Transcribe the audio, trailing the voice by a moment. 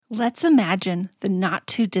Let's imagine the not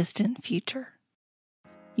too distant future.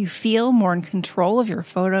 You feel more in control of your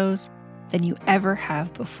photos than you ever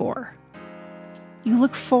have before. You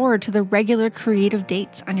look forward to the regular creative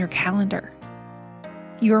dates on your calendar.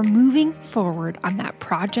 You are moving forward on that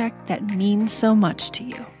project that means so much to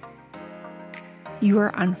you. You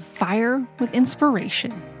are on fire with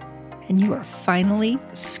inspiration, and you are finally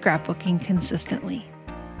scrapbooking consistently.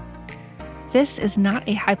 This is not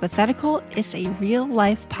a hypothetical, it's a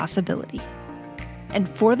real-life possibility. And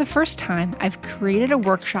for the first time, I've created a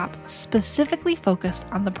workshop specifically focused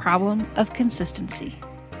on the problem of consistency.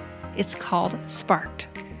 It's called Sparked,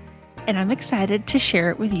 and I'm excited to share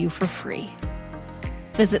it with you for free.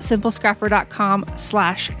 Visit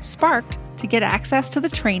simplescrapper.com/sparked to get access to the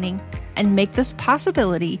training and make this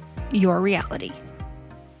possibility your reality.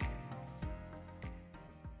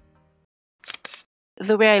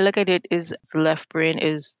 The way I look at it is the left brain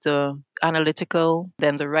is the analytical,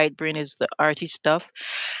 then the right brain is the arty stuff.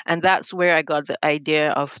 And that's where I got the idea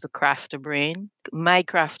of the Crafterbrain. My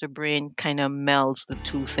Crafterbrain kind of melds the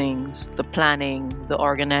two things, the planning, the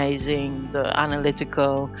organizing, the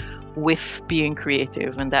analytical with being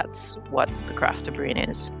creative. And that's what the Crafterbrain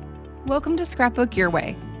is. Welcome to Scrapbook Your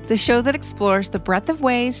Way, the show that explores the breadth of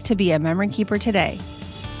ways to be a memory keeper today.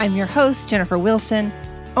 I'm your host, Jennifer Wilson,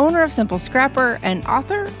 owner of Simple Scrapper and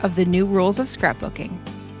author of The New Rules of Scrapbooking.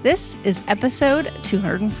 This is episode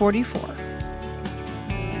 244.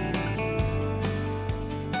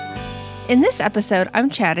 In this episode, I'm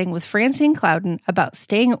chatting with Francine Clouden about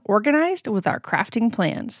staying organized with our crafting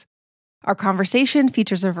plans. Our conversation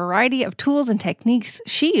features a variety of tools and techniques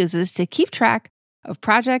she uses to keep track of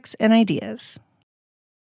projects and ideas.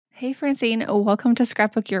 Hey, Francine, welcome to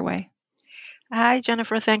Scrapbook Your Way. Hi,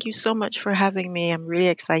 Jennifer. Thank you so much for having me. I'm really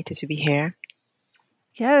excited to be here.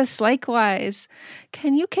 Yes, likewise.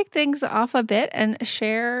 Can you kick things off a bit and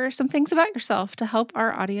share some things about yourself to help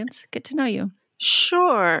our audience get to know you?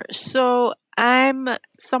 Sure. So I'm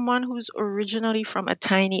someone who's originally from a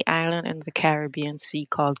tiny island in the Caribbean Sea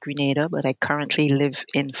called Grenada, but I currently live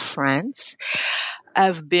in France.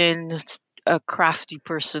 I've been a crafty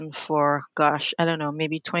person for, I don't know,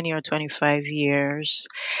 maybe 20 or 25 years.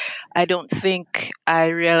 I don't think I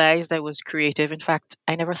realized I was creative. In fact,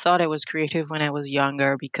 I never thought I was creative when I was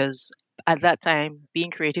younger because at that time, being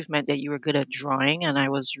creative meant that you were good at drawing, and I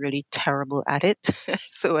was really terrible at it.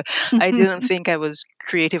 So I didn't think I was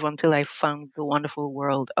creative until I found the wonderful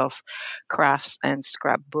world of crafts and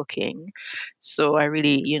scrapbooking. So I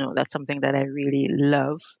really, that's something that I really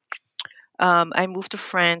love. I moved to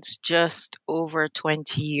France just over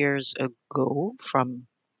 20 years ago from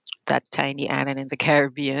that tiny island in the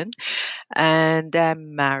Caribbean. And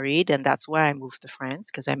I'm married, and that's why I moved to France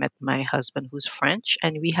because I met my husband who's French,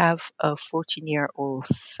 and we have a 14-year-old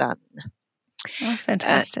son. Oh,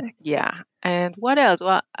 fantastic. Yeah. And what else?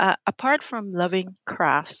 Well, apart from loving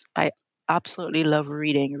crafts, I absolutely love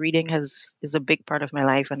reading. Reading is a big part of my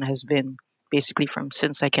life and has been basically from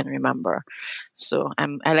since I can remember. So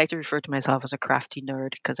I like to refer to myself as a crafty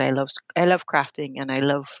nerd because I love crafting and I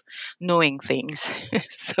love knowing things.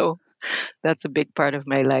 So that's a big part of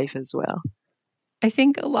my life as well. I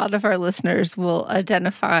think a lot of our listeners will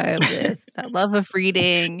identify with that love of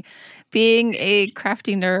reading, being a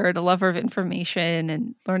crafty nerd, a lover of information,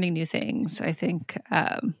 and learning new things. I think,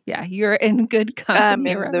 you're in good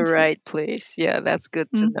company. I'm in the right place. Yeah, that's good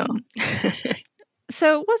to know.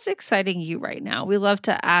 So what's exciting you right now? We love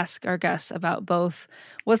to ask our guests about both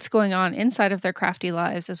what's going on inside of their crafty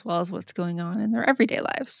lives as well as what's going on in their everyday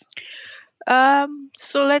lives.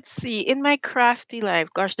 So let's see. In my crafty life,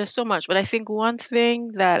 gosh, there's so much, but I think one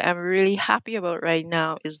thing that I'm really happy about right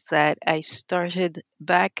now is that I started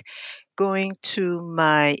back going to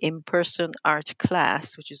my in-person art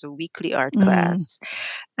class, which is a weekly art class.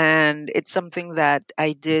 And it's something that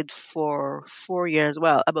I did for 4 years,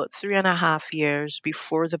 well, about 3.5 years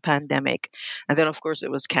before the pandemic. And then, of course,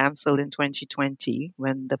 it was canceled in 2020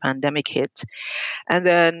 when the pandemic hit. And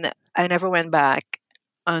then I never went back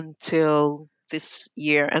until this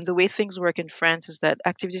year. And the way things work in France is that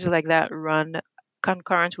activities like that run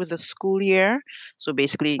concurrent with the school year. So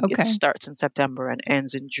basically, it starts in September and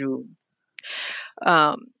ends in June.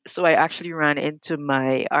 So I actually ran into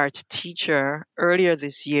my art teacher earlier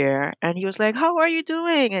this year, and he was like, "How are you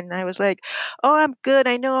doing?" And I was like, "Oh, I'm good.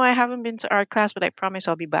 I know I haven't been to art class, but I promise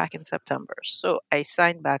I'll be back in September." So I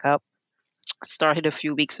signed back up, started a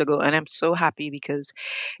few weeks ago, and I'm so happy because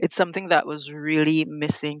it's something that was really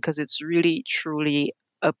missing because it's really truly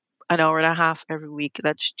an hour and a half every week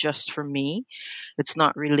that's just for me. It's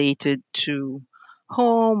not related to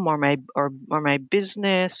home or my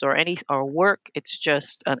business or work. It's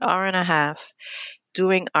just an hour and a half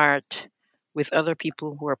doing art with other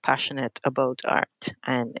people who are passionate about art.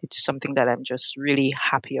 And it's something that I'm just really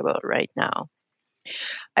happy about right now.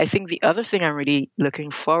 I think the other thing I'm really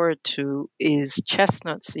looking forward to is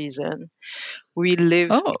chestnut season. Oh, We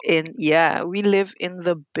live in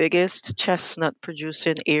the biggest chestnut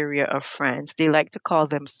producing area of France. They like to call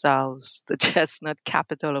themselves the chestnut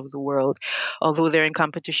capital of the world, although they're in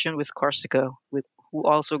competition with Corsica, with who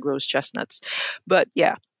also grows chestnuts. But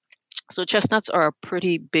yeah, so chestnuts are a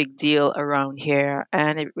pretty big deal around here,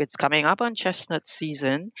 and it's coming up on chestnut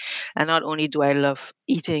season. And not only do I love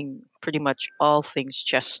eating pretty much all things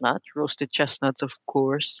chestnut, roasted chestnuts, of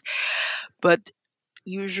course, but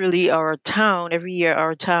usually every year,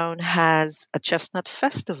 our town has a chestnut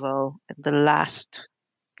festival in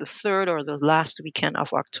the third or the last weekend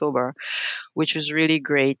of October, which is really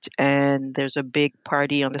great. And there's a big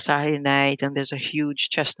party on the Saturday night, and there's a huge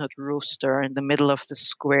chestnut roaster in the middle of the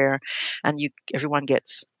square, and everyone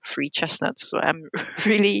gets free chestnuts. So I'm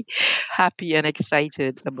really happy and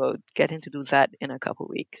excited about getting to do that in a couple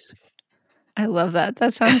weeks. I love that.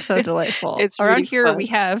 That sounds so delightful. It's Around really here, we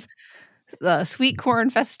fun. have the sweet corn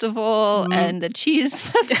festival Mhm. and the cheese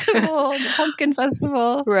festival and the pumpkin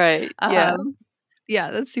festival. Right. Yeah. Um,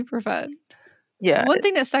 yeah, that's super fun. Yeah. One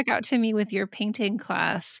thing that stuck out to me with your painting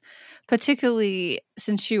class, particularly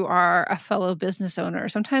since you are a fellow business owner,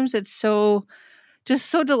 sometimes it's so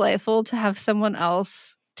delightful to have someone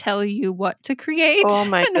else tell you what to create Oh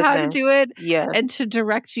my and how to goodness. do it Yeah. and to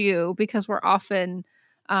direct you because we're often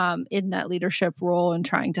in that leadership role and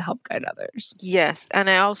trying to help guide others. Yes. And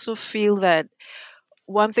I also feel that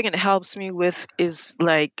one thing it helps me with is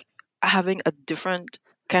like having a different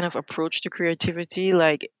kind of approach to creativity.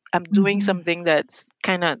 Like I'm doing Hmm. something that's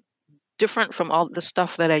kind of different from all the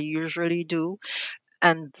stuff that I usually do.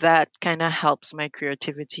 And that kind of helps my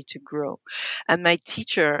creativity to grow. And my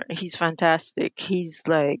teacher, he's fantastic. He's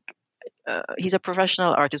a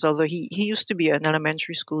professional artist, although he used to be an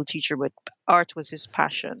elementary school teacher, but art was his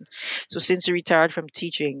passion. So since he retired from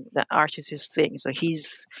teaching, the art is his thing. So he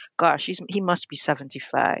must be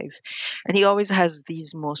 75. And he always has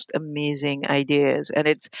these most amazing ideas. And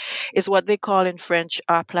it's what they call in French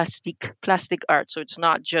plastic art. So it's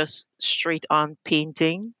not just straight on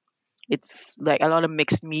painting, it's like a lot of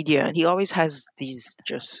mixed media, and he always has these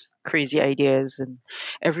just crazy ideas, and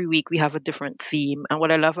every week we have a different theme. And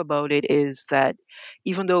what I love about it is that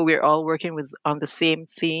even though we're all working with on the same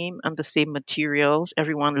theme and the same materials,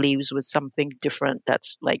 everyone leaves with something different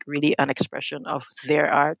that's like really an expression of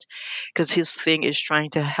their art, because his thing is trying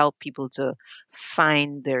to help people to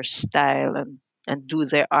find their style and do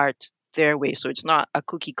their art their way. So it's not a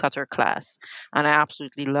cookie cutter class. And I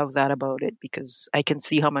absolutely love that about it because I can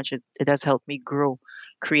see how much it has helped me grow,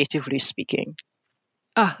 creatively speaking.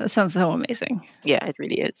 Oh, that sounds so amazing. Yeah, it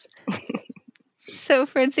really is. So,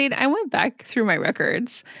 Francine, I went back through my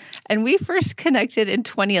records and we first connected in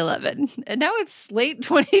 2011 and now it's late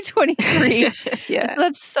 2023. Yeah. So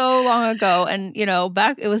that's so long ago. And,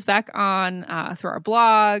 it was back on through our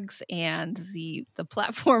blogs and the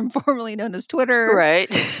platform formerly known as Twitter. Right.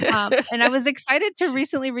 And I was excited to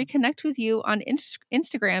recently reconnect with you on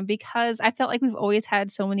Instagram because I felt like we've always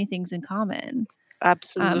had so many things in common. Can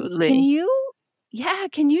Absolutely.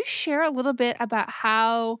 you share a little bit about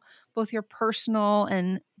how both your personal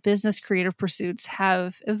and business creative pursuits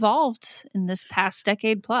have evolved in this past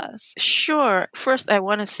decade plus? Sure. First, I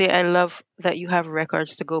want to say I love that you have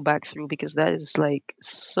records to go back through because that is like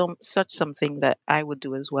such something that I would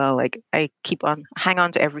do as well. Like I hang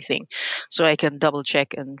on to everything so I can double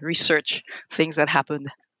check and research things that happened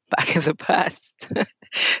back in the past.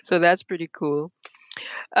 So that's pretty cool.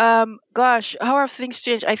 Gosh, how have things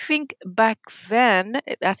changed? I think back then,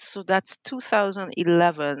 that's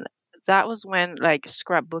 2011. That was when like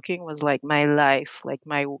scrapbooking was like my life, like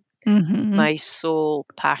Mm-hmm. my sole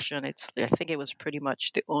passion. I think it was pretty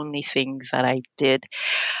much the only thing that I did.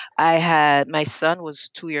 My son was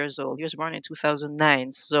 2 years old. He was born in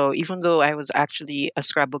 2009. So even though I was actually a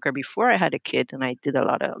scrapbooker before I had a kid, and I did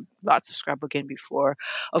lots of scrapbooking before,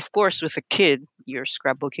 of course, with a kid, you're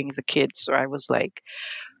scrapbooking the kid. So I was like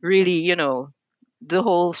really, the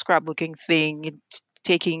whole scrapbooking thing,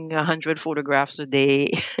 taking 100 photographs a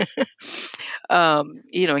day,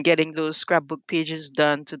 getting those scrapbook pages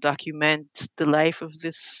done to document the life of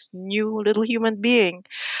this new little human being.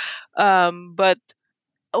 But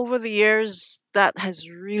over the years, that has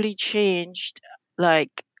really changed.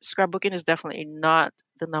 Like, scrapbooking is definitely not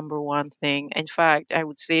the number one thing. In fact, I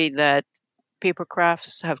would say that paper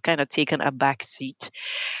crafts have kind of taken a back seat,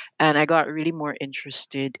 and I got really more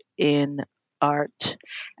interested in art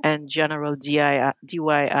and general DIY,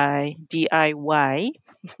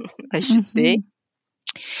 I should Mm-hmm. say.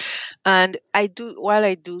 And while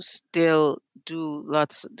I do still do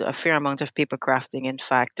a fair amount of paper crafting. In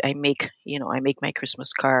fact, I make my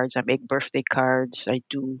Christmas cards, I make birthday cards, I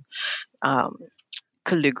do um,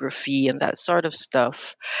 calligraphy and that sort of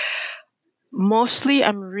stuff. Mostly,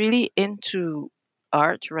 I'm really into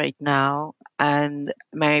art right now, and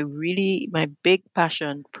my big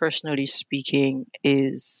passion, personally speaking,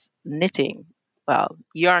 is knitting. Well,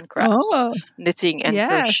 yarn craft, Oh, knitting and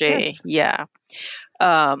yes, yes. crochet. Yeah,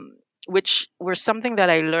 um, which were something that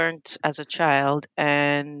I learned as a child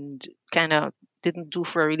and kind of didn't do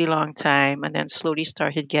for a really long time, and then slowly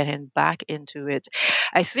started getting back into it.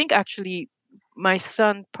 I think actually my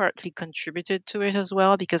son partly contributed to it as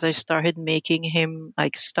well because I started making him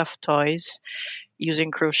like stuffed toys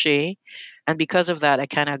using crochet. And because of that, I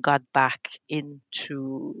kind of got back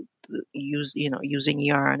into using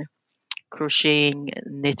yarn, crocheting,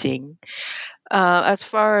 knitting. As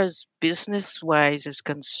far as business wise is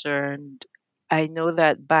concerned, I know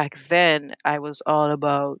that back then I was all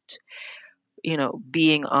about,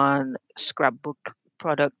 being on scrapbook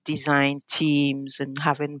product design teams and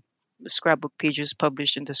having scrapbook pages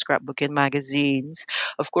published in the scrapbooking magazines.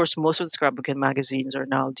 Of course, most of the scrapbooking magazines are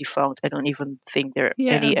now defunct. I don't even think there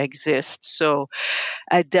Yeah. any exist. So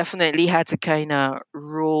I definitely had to kind of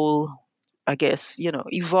I guess,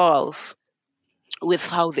 evolve with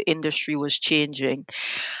how the industry was changing.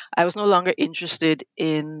 I was no longer interested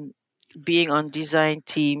in being on design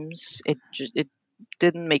teams. It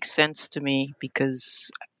didn't make sense to me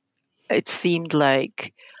because it seemed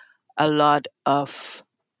like a lot of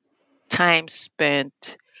time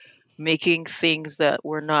spent making things that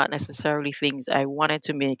were not necessarily things I wanted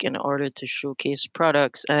to make in order to showcase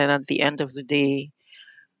products. And then at the end of the day,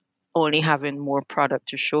 only having more product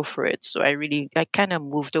to show for it. So I kind of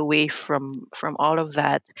moved away from all of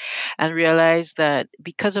that and realized that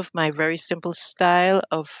because of my very simple style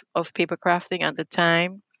of paper crafting at the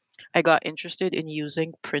time, I got interested in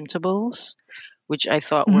using printables, which I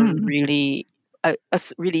thought were Mm. really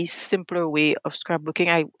really simpler way of scrapbooking.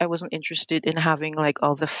 I wasn't interested in having like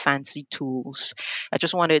all the fancy tools. I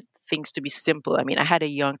just wanted things to be simple. I mean, I had a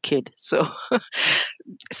young kid, so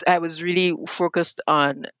I was really focused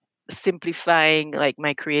on simplifying like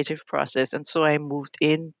my creative process. And so I moved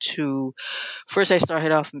into first I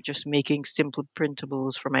started off just making simple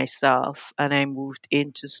printables for myself, and I moved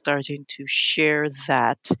into starting to share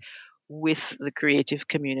that with the creative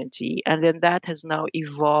community. And then that has now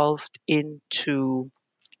evolved into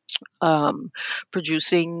um,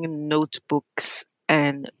 producing notebooks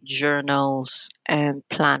and journals and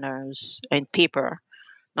planners and paper,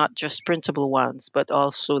 not just printable ones, but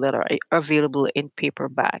also that are available in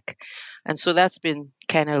paperback. And so that's been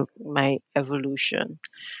kind of my evolution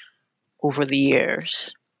over the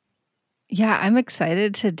years. Yeah, I'm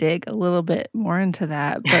excited to dig a little bit more into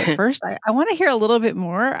that. But first, I want to hear a little bit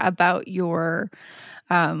more about your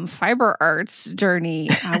fiber arts journey.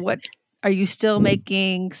 What are you still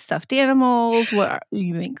making stuffed animals?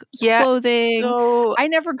 You make Yeah. clothing? So, I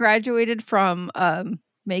never graduated from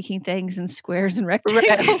making things in squares and right.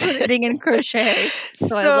 rectangles and knitting and crochet.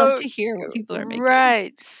 So I'd love So, to hear what people are making.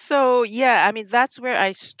 right. So, yeah, I mean, that's where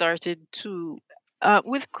I started to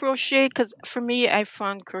with crochet, because for me, I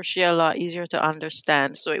found crochet a lot easier to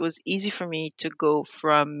understand. So it was easy for me to go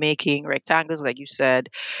from making rectangles, like you said,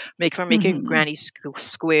 from making Hmm. granny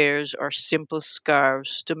squares or simple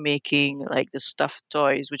scarves to making like the stuffed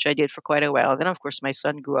toys, which I did for quite a while. Then, of course, my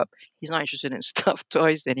son grew up. He's not interested in stuffed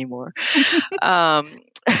toys anymore. Um,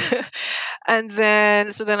 and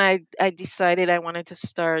then I decided I wanted to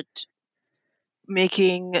start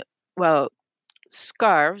making, well,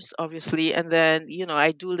 scarves, obviously. And then,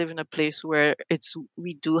 I do live in a place where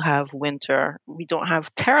we do have winter. We don't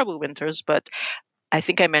have terrible winters, but I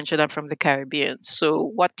think I mentioned I'm from the Caribbean. So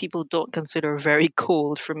what people don't consider very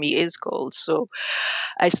cold for me is cold. So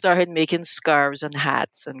I started making scarves and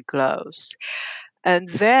hats and gloves. And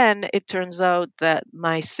then it turns out that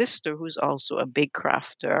my sister, who's also a big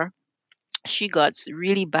crafter, she got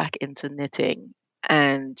really back into knitting,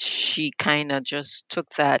 and she kind of just took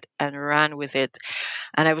that and ran with it.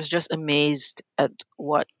 And I was just amazed at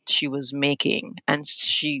what she was making. And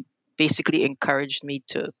she basically encouraged me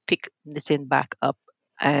to pick knitting back up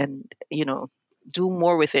and, do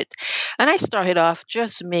more with it. And I started off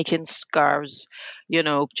just making scarves,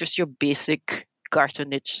 just your basic garter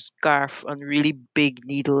knit scarf on really big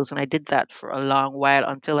needles. And I did that for a long while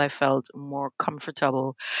until I felt more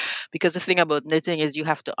comfortable, because the thing about knitting is you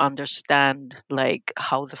have to understand like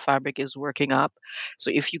how the fabric is working up.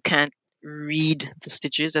 So if you can't read the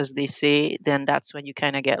stitches, as they say, then that's when you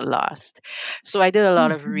kind of get lost. So I did a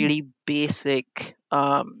lot of Mhm. really basic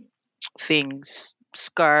things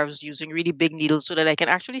scarves using really big needles so that I can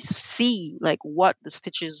actually see like what the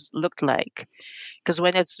stitches look like. Because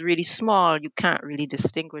when it's really small, you can't really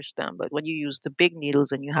distinguish them. But when you use the big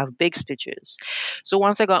needles and you have big stitches. So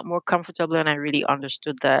once I got more comfortable and I really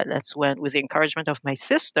understood that, that's when, with the encouragement of my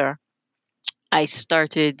sister, I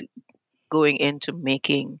started going into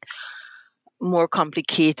making more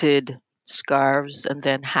complicated scarves and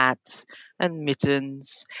then hats and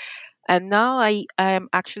mittens. And now I am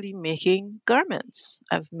actually making garments.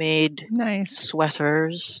 I've made Nice.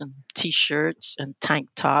 sweaters and t-shirts and tank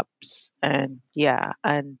tops, and yeah,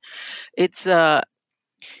 and it's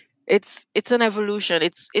it's an evolution.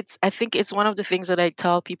 It's I think it's one of the things that I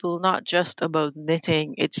tell people, not just about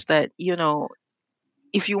knitting. It's that,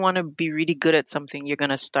 if you want to be really good at something, you're going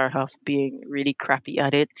to start off being really crappy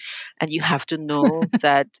at it, and you have to know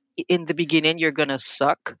that in the beginning you're going to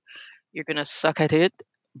suck at it.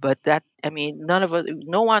 But that, I mean,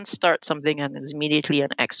 no one starts something and is immediately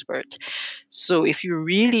an expert. So if you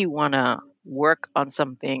really want to work on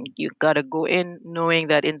something, you got to go in knowing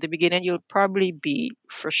that in the beginning you'll probably be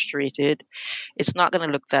frustrated. It's not going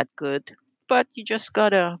to look that good, but you just got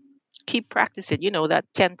to keep practicing. That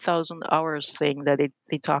 10,000 hours thing that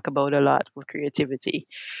they talk about a lot with creativity.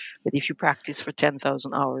 That if you practice for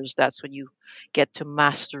 10,000 hours, that's when you get to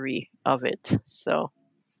mastery of it. So,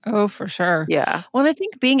 Oh, for sure. yeah, Well, and I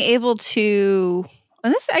think being able to,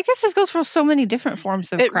 and this, I guess this goes for so many different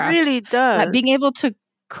forms of it craft, really that does. being able to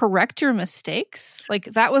correct your mistakes, like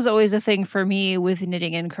that was always a thing for me with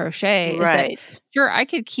knitting and crochet, is that Right. sure, I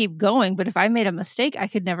could keep going, but if I made a mistake, I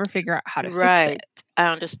could never figure out how to fix it. Right. I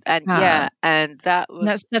understand. Um, Yeah. And that and was,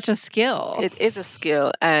 that's such a skill. it is a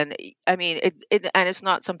skill. And I mean, and it's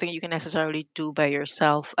not something you can necessarily do by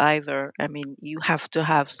yourself either. I mean, you have to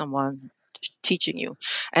have someone teaching you.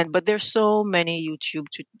 But there's so many YouTube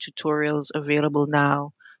tutorials available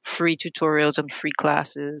now, free tutorials and free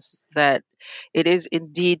classes, that it is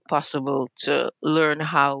indeed possible to learn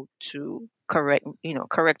how to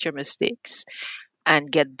correct your mistakes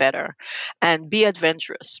and get better and be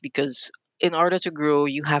adventurous, because in order to grow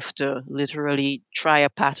you have to literally try a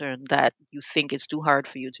pattern that you think is too hard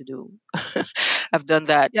for you to do. I've done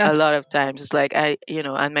that a Yes. lot of times. It's like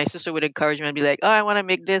and my sister would encourage me and be like, oh, I want to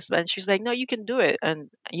make this, and she's like, no, you can do it. And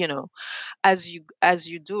as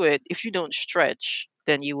you do it, if you don't stretch,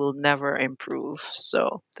 then you will never improve.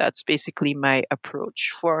 So that's basically my approach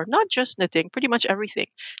for not just knitting, pretty much everything.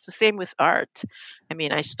 It's the same with art. I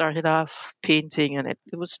mean, I started off painting and it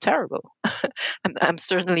was terrible. I'm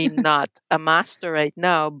certainly not a master right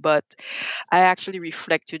now, but I actually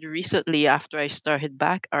reflected recently after I started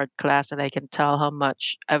back art class, and I can tell how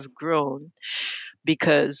much I've grown,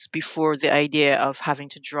 because before, the idea of having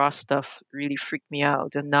to draw stuff really freaked me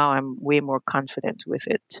out, and now I'm way more confident with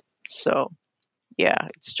it. So yeah,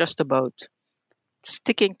 it's just about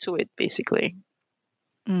sticking to it, basically.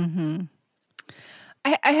 Hmm.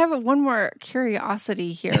 I have one more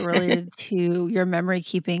curiosity here related to your memory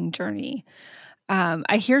keeping journey.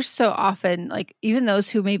 I hear so often, like even those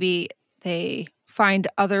who maybe they find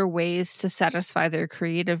other ways to satisfy their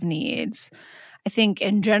creative needs. I think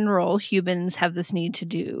in general, humans have this need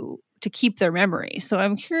to keep their memory. So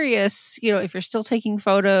I'm curious, if you're still taking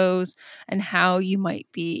photos and how you might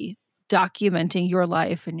be documenting your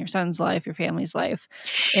life and your son's life, your family's life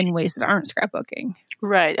in ways that aren't scrapbooking.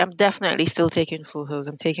 Right. I'm definitely still taking photos.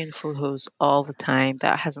 I'm taking photos all the time.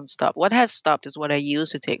 That hasn't stopped. What has stopped is what I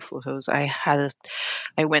used to take photos. I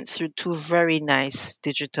went through two very nice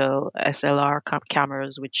digital SLR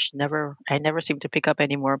cameras, which I never seem to pick up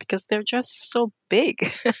anymore because they're just so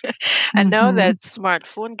big. And now Hmm. that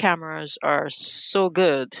smartphone cameras are so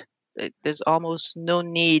good, there's almost no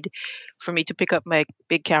need for me to pick up my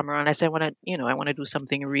big camera unless I want to do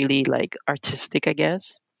something really like artistic, I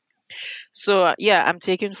guess. So yeah, I'm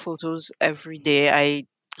taking photos every day. I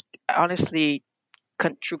honestly,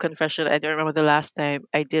 true confession, I don't remember the last time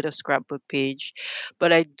I did a scrapbook page,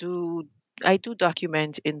 but I do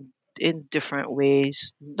document in different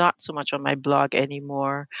ways. Not so much on my blog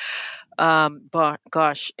anymore. But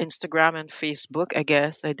gosh, Instagram and Facebook, I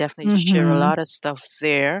guess I definitely share a Hmm. lot of stuff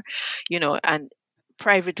there, and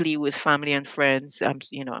privately with family and friends.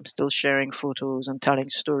 I'm still sharing photos and telling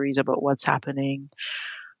stories about what's happening.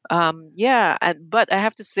 Yeah, but I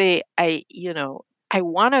have to say, I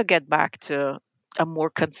want to get back to a more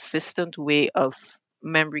consistent way of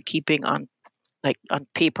memory keeping on, like, on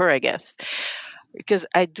paper, I guess, because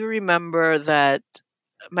I do remember that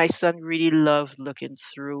my son really loved looking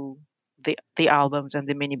through the albums and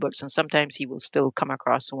the mini books, and sometimes he will still come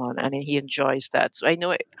across one, and he enjoys that. So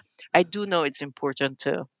I do know it's important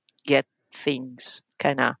to get things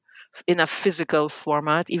kind of in a physical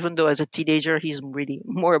format, even though as a teenager, he's really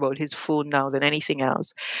more about his phone now than anything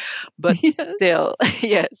else. But Yes. still,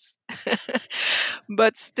 yes.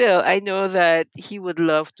 But still, I know that he would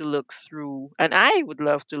love to look through, and I would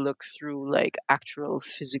love to look through like actual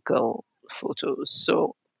physical photos.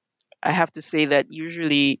 So I have to say that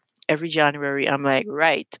usually every January, I'm like,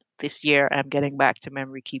 right, this year I'm getting back to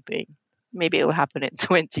memory keeping. Maybe it will happen in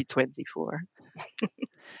 2024.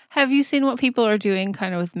 Have you seen what people are doing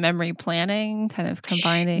kind of with memory planning, kind of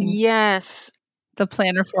combining Yes, the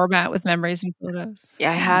planner format with memories and photos? I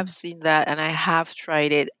Yeah. have seen that and I have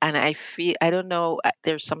tried it. And I feel, I don't know,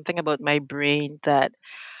 there's something about my brain that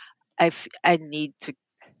I need to,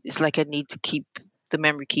 it's like I need to keep the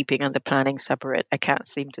memory keeping and the planning separate. I can't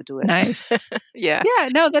seem to do it. Nice. Yeah. Yeah,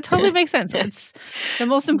 no, that totally makes sense. It's the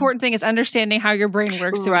most important thing is understanding how your brain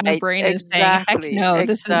works. So when your Right, brain is saying, heck exactly, no,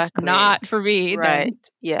 this is exactly. not for me, Right. then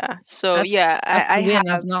Yeah. So that's yeah, that's I the win of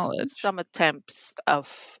have knowledge. some attempts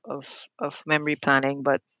of memory planning,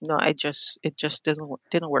 but no, it just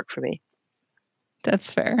didn't work for me.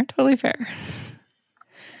 That's fair. Totally fair.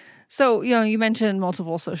 So, you mentioned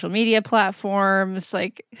multiple social media platforms.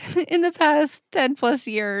 Like in the past 10 plus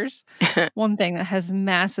years, one thing that has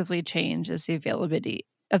massively changed is the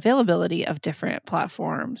availability of different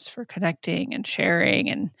platforms for connecting and sharing.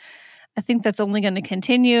 And I think that's only going to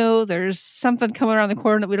continue. There's something coming around the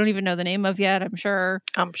corner that we don't even know the name of yet, I'm sure.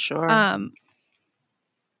 I'm sure. Um,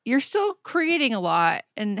 you're still creating a lot.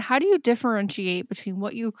 And how do you differentiate between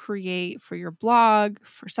what you create for your blog,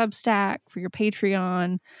 for Substack, for your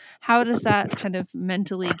Patreon? How does that kind of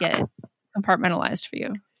mentally get compartmentalized for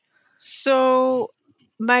you? So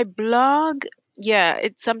my blog, yeah,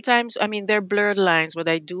 it's sometimes, I mean, they're blurred lines, but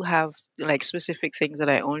I do have like specific things that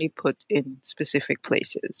I only put in specific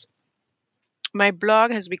places. My blog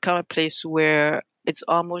has become a place where it's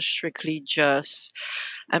almost strictly just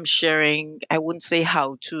I'm sharing, I wouldn't say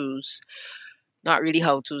how to's, not really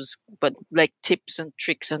how to's, but like tips and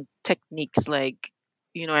tricks and techniques. Like,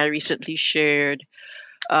 I recently shared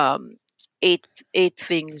um, eight eight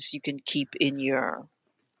things you can keep in your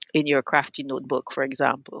crafty notebook, for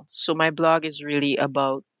example. So my blog is really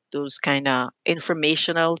about those kind of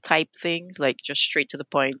informational type things, like just straight to the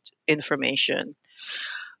point information.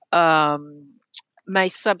 Um, my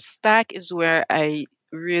Substack is where I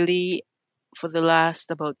really, for the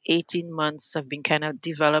last about 18 months, I've been kind of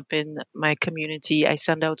developing my community. I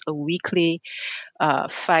send out a weekly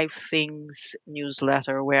five things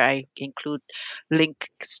newsletter where I include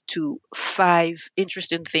links to five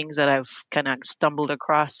interesting things that I've kind of stumbled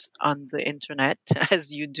across on the internet,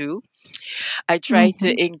 as you do. I try Hmm.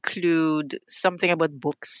 to include something about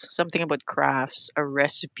books, something about crafts, a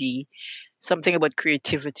recipe, something about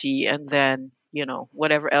creativity, and then,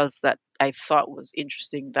 whatever else that I thought was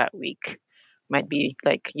interesting that week. Might be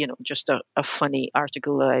like, just a funny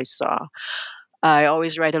article that I saw. I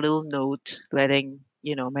always write a little note letting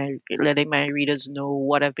my readers know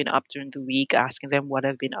what I've been up to in the week, asking them what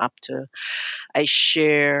I've been up to. I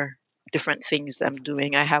share different things I'm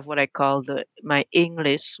doing. I have what I call the my ing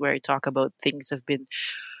list where I talk about things I've been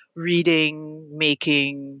reading,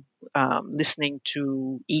 making, listening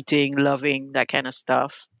to, eating, loving, that kind of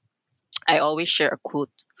stuff. I always share a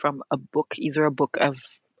quote from a book, either a book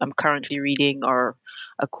I'm currently reading or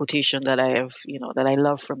a quotation that I have, that I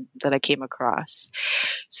love from that I came across.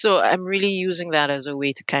 So I'm really using that as a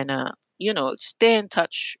way to kind of, stay in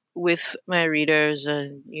touch with my readers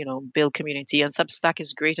and, build community. And Substack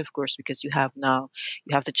is great, of course, because you have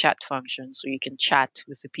the chat function, so you can chat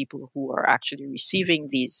with the people who are actually receiving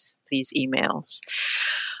these emails.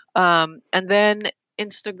 And then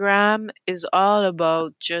Instagram is all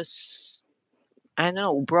about just, I don't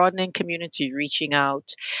know, broadening community, reaching out,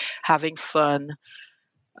 having fun,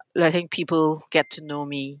 letting people get to know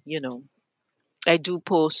me. I do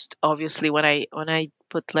post obviously when I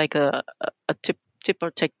put like a tip or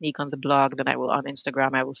technique on the blog, then I will on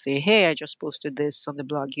Instagram I will say, hey, I just posted this on the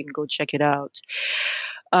blog. You can go check it out.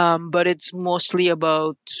 But it's mostly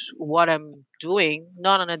about what I'm doing,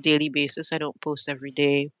 not on a daily basis. I don't post every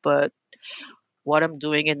day, but what I'm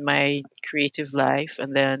doing in my creative life,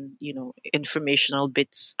 and then, informational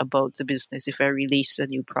bits about the business if I release a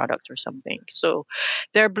new product or something. So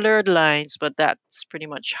they're blurred lines, but that's pretty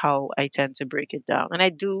much how I tend to break it down. And I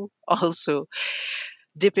do also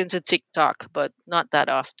dip into TikTok, but not that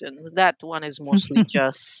often. That one is mostly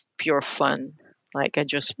just pure fun. Like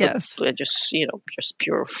Yes. I just, just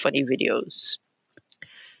pure funny videos.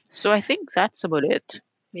 So I think that's about it.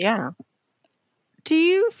 Yeah. Do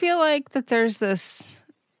you feel like that there's this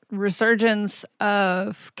resurgence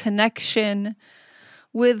of connection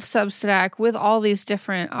with Substack, with all these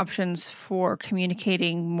different options for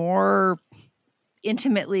communicating more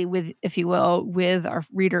intimately with, if you will, with our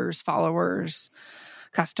readers, followers,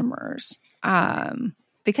 customers.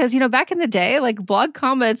 Because, back in the day, like blog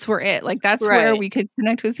comments were it. Like that's where we could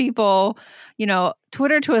connect with people,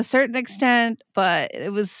 Twitter to a certain extent, but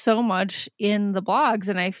it was so much in the blogs.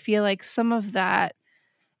 And I feel like some of that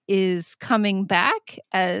is coming back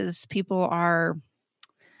as people are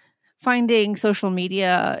finding social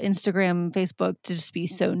media, Instagram, Facebook to just be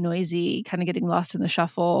so noisy, kind of getting lost in the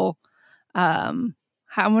shuffle. I'm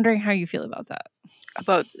wondering how you feel about that.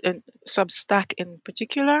 About Substack in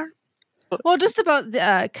particular? Well, just about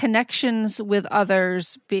the connections with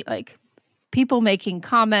others, be like people making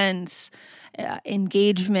comments,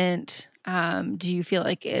 engagement. Do you feel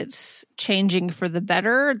like it's changing for the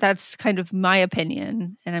better? That's kind of my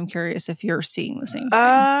opinion, and I'm curious if you're seeing the same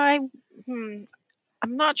thing.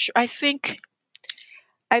 I'm not sure.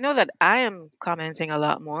 I know that I am commenting a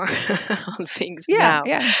lot more on things now.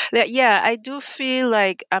 Yeah. I do feel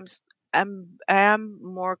like I am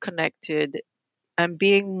more connected. I'm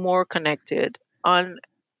being more connected on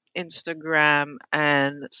Instagram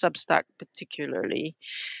and Substack particularly.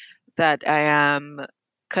 That I'm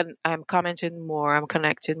commenting more. I'm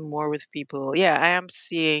connecting more with people. Yeah, I am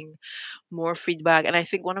seeing more feedback. And I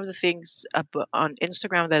think one of the things on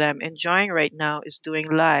Instagram that I'm enjoying right now is doing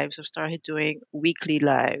lives. I've started doing weekly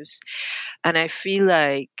lives, and I feel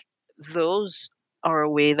like those are a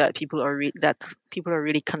way that people are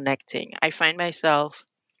really connecting. I find myself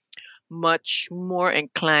much more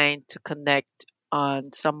inclined to connect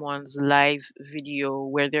on someone's live video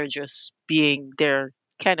where they're just being their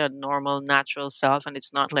kind of normal, natural self, and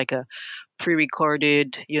it's not like a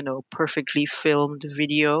pre-recorded, perfectly filmed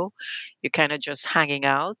video. You're kind of just hanging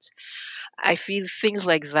out. I feel things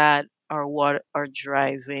like that are what are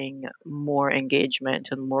driving more engagement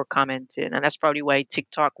and more commenting. And that's probably why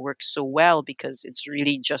TikTok works so well, because it's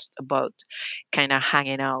really just about kind of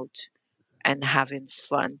hanging out and having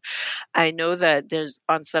fun. I know that there's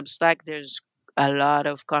on Substack, there are a lot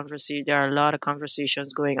of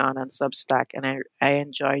conversations going on Substack, and I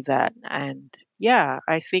enjoy that. And yeah,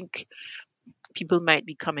 I think people might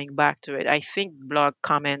be coming back to it. I think blog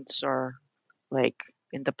comments are like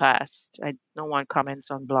in the past. No one comments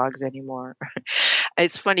on blogs anymore.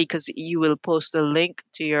 It's funny because you will post a link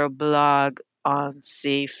to your blog on,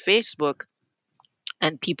 say, Facebook,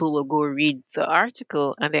 and people will go read the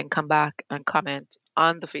article and then come back and comment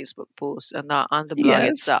on the Facebook post and not on the blog Yes.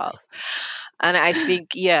 itself. And I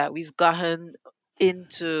think, yeah, we've gotten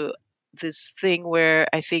into this thing where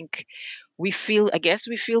I guess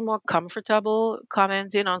we feel more comfortable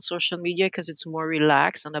commenting on social media because it's more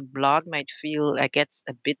relaxed, and a blog might feel like it's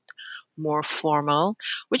a bit more formal,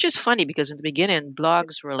 which is funny because in the beginning,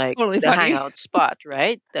 blogs were like Totally the funny. hangout spot,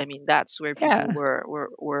 right? I mean, that's where people Yeah.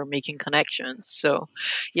 were making connections. So,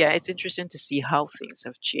 yeah, it's interesting to see how things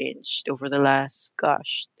have changed over the last,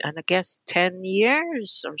 gosh, and I guess 10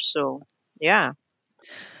 years or so. Yeah.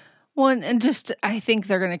 Well, and just I think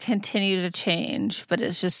they're going to continue to change, but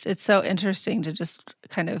it's so interesting to just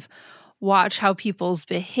kind of watch how people's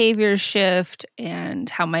behaviors shift and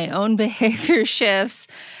how my own behavior shifts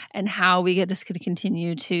and how we get just going to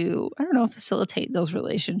continue to, I don't know, facilitate those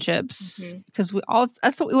relationships because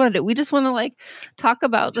that's what we want to do. We just want to like talk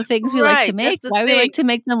about the things we like to Right. make, That's the why we like thing. to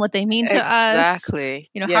make them, what they mean to us. Exactly.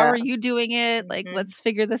 How Yeah. are you doing it? Like, let's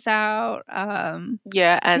figure this out.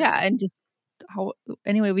 Yeah. And just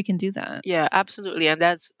any way we can do that. Yeah, absolutely. And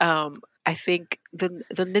that's I think the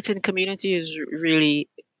knitting community is really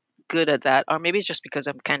good at that. Or maybe it's just because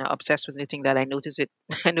I'm kind of obsessed with knitting that I notice it.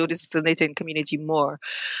 I notice the knitting community more.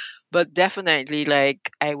 But definitely, like,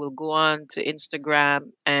 I will go on to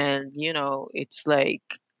Instagram and, it's like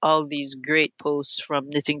all these great posts from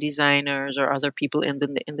knitting designers or other people in the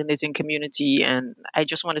knitting community, and I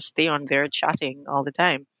just want to stay on there chatting all the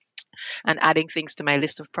time and adding things to my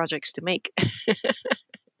list of projects to make.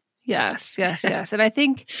 Yes.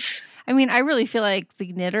 And I really feel like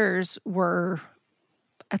the knitters were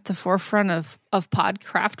at the forefront of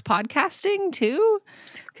craft podcasting too.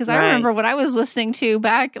 Because I Right. remember what I was listening to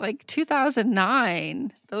back like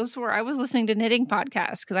 2009. I was listening to knitting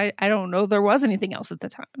podcasts because I don't know there was anything else at the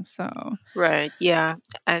time. So Right. Yeah.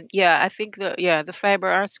 And yeah, I think the fiber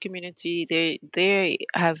arts community, they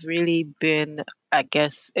have really been, I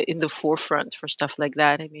guess, in the forefront for stuff like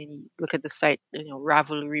that. I mean, look at the site,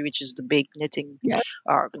 Ravelry, which is the big knitting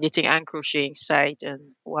and crocheting site, and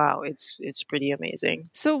wow, it's pretty amazing.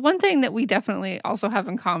 So one thing that we definitely also have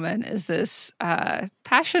in common is this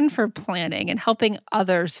passion for planning and helping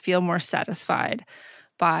others feel more satisfied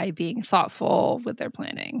by being thoughtful with their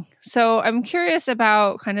planning. So I'm curious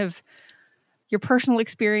about kind of your personal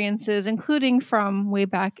experiences, including from way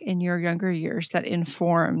back in your younger years, that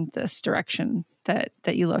informed this direction that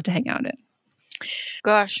you love to hang out in.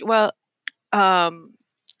 Gosh, well, um,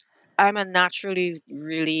 I'm a naturally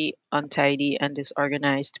really untidy and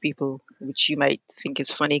disorganized people, which you might think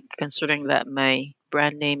is funny considering that my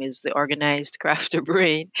brand name is the organized crafter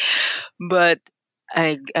brain. But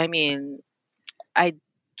I mean, I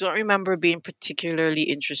don't remember being particularly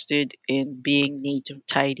interested in being neat or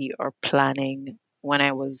tidy or planning when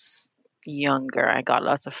I was younger. I got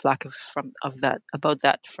lots of flack of that about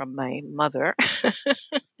that from my mother,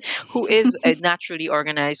 who is a naturally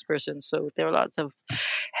organized person. So there are lots of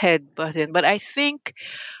head button. But I think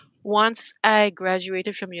once I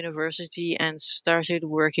graduated from university and started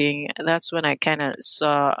working, that's when I kind of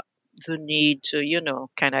saw the need to,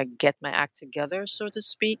 kind of get my act together, so to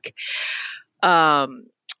speak. Um,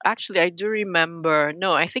 Actually, I do remember.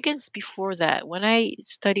 No, I think it's before that. When I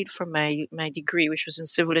studied for my degree, which was in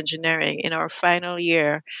civil engineering, in our final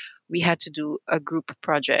year, we had to do a group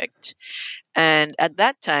project. And at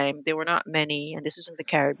that time, there were not many, and this is in the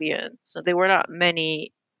Caribbean, so there were not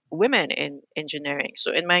many women in engineering.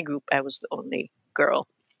 So in my group, I was the only girl.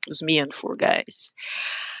 It was me and four guys.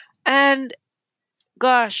 And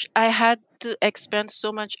gosh, I had to expend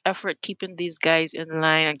so much effort keeping these guys in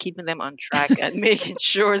line and keeping them on track and making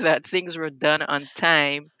sure that things were done on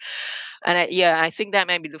time. And I think that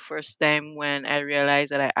might be the first time when I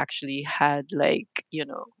realized that I actually had, like,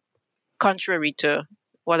 contrary to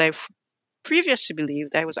what I've previously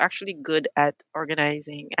believed, I was actually good at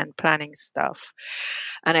organizing and planning stuff.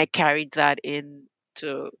 And I carried that in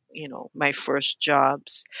to, my first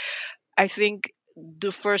jobs. I think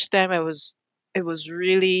the first time it was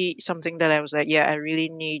really something that I was like, yeah, I really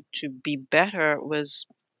need to be better, was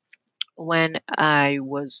when I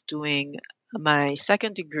was doing my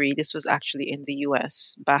second degree. This was actually in the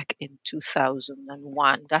US back in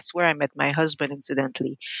 2001. That's where I met my husband,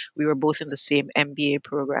 incidentally. We were both in the same MBA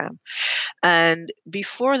program. And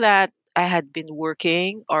before that, I had been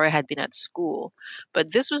working or I had been at school.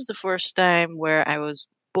 But this was the first time where I was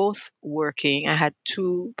both working. I had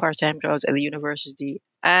two part time jobs at the university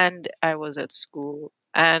and I was at school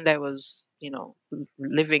and I was,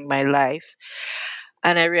 living my life.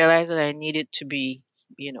 And I realized that I needed to be,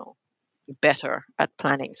 you know, better at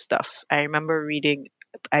planning stuff. I remember reading,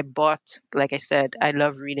 I bought, like I said, I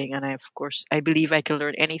love reading, and of course, I believe I can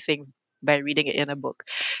learn anything by reading it in a book.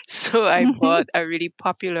 So I bought a really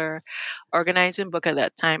popular organizing book at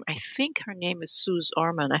that time. I think her name is Suze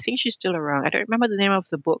Orman. I think she's still around. I don't remember the name of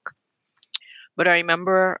the book, but I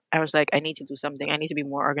remember I was like, I need to do something. I need to be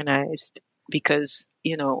more organized because,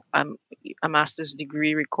 a master's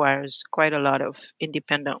degree requires quite a lot of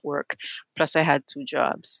independent work. Plus, I had two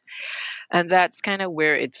jobs. And that's kind of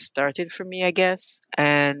where it started for me, I guess.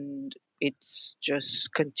 And it's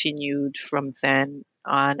just continued from then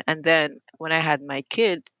on. And then when I had my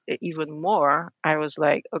kid, even more, I was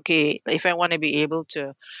like, okay, if I want to be able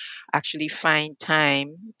to actually find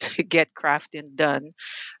time to get crafting done,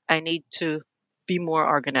 I need to be more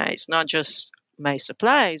organized, not just my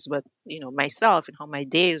supplies, but myself and how my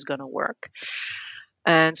day is going to work.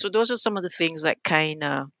 And so those are some of the things that kind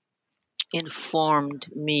of informed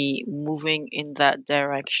me moving in that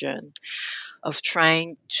direction of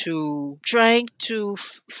trying to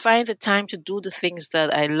find the time to do the things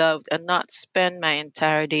that I loved and not spend my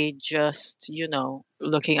entire day just,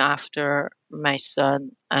 looking after my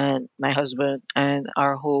son and my husband and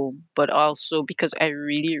our home, but also because I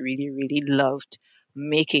really, really, really loved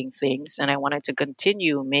making things and I wanted to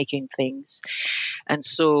continue making things. And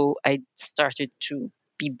so I started to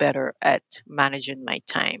be better at managing my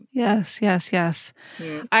time. Yes, yes, yes.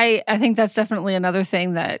 Mm. I think that's definitely another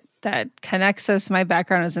thing that connects us. My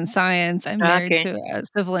background is in science. I'm married Okay. to a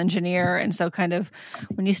civil engineer, and so kind of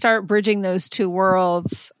when you start bridging those two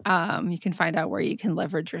worlds, you can find out where you can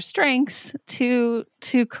leverage your strengths to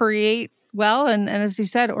create well, and as you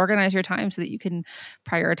said, organize your time so that you can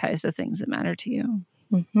prioritize the things that matter to you.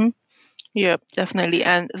 Mm-hmm. Yeah, definitely.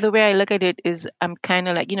 And the way I look at it is I'm kind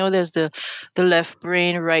of like, there's the left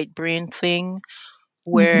brain, right brain thing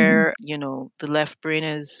Mm-hmm. where, the left brain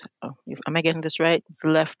is, am I getting this right? The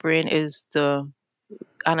left brain is the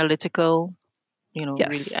analytical, really,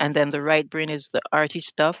 Yes. and then the right brain is the arty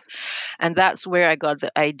stuff. And that's where I got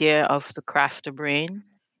the idea of the crafter brain.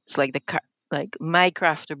 It's like like my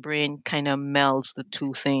crafter brain kind of melds the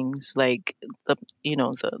two things, like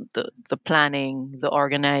the planning, the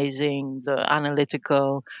organizing, the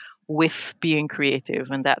analytical with being creative,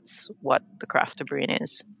 and that's what the crafter brain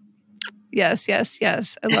is. Yes, yes,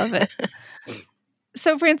 yes. I love it.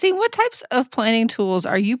 So, Francine, what types of planning tools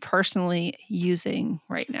are you personally using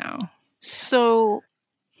right now? So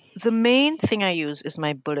the main thing I use is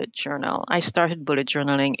my bullet journal. I started bullet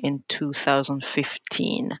journaling in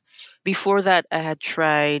 2015. Before that, I had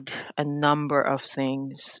tried a number of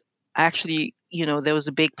things. Actually, there was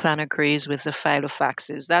a big planner craze with the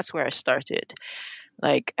Filofaxes. That's where I started.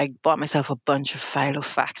 Like, I bought myself a bunch of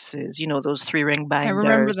Filofaxes, those 3-ring I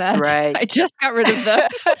remember binders, that. right? I just got rid of them.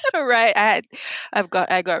 Right. I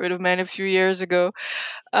got rid of mine a few years ago.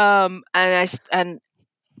 Because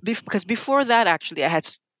before that, actually, I had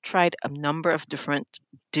tried a number of different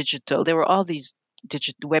digital. There were all these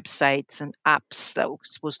digital websites and apps that were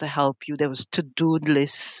supposed to help you. There was to-do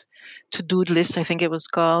list, I think it was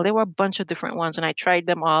called. There were a bunch of different ones, and I tried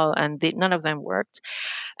them all, and none of them worked.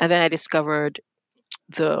 And then I discovered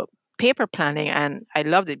the paper planning, and I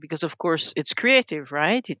loved it because, of course, it's creative,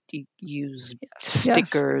 right? You use Yes.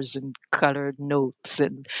 stickers and colored notes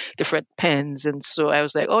and different pens, and so I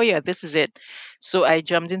was like, oh yeah, this is it. So I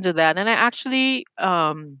jumped into that, and I actually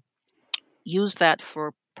used that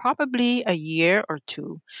for probably a year or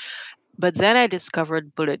two. But then I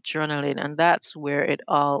discovered bullet journaling, and that's where it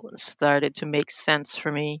all started to make sense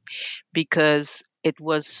for me because it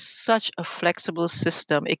was such a flexible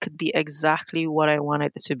system. It could be exactly what I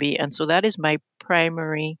wanted it to be. And so that is my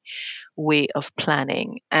primary way of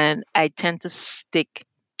planning. And I tend to stick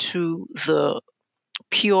to the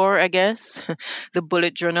pure, I guess, the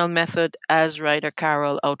bullet journal method as Ryder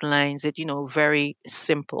Carroll outlines it, very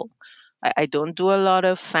simple. I don't do a lot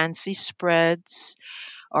of fancy spreads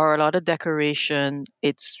or a lot of decoration.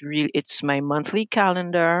 It's my monthly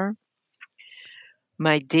calendar,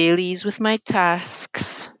 my dailies with my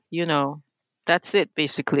tasks, That's it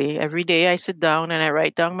basically. Every day I sit down and I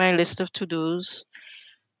write down my list of to-dos,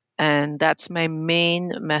 and that's my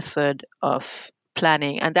main method of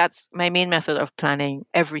planning. And that's my main method of planning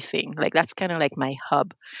everything. Like that's kind of like my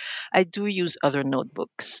hub. I do use other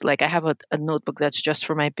notebooks. Like I have a notebook that's just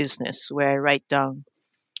for my business where I write down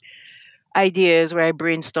ideas, where I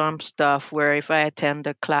brainstorm stuff, where if I attend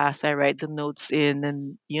a class, I write the notes in,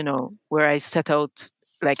 and, where I've set out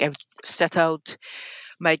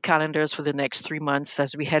my calendars for the next 3 months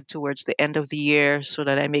as we head towards the end of the year so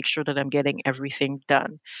that I make sure that I'm getting everything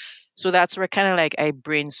done. So that's where kind of like I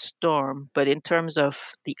brainstorm. But in terms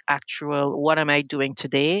of the actual, what am I doing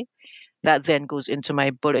today? That then goes into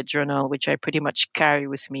my bullet journal, which I pretty much carry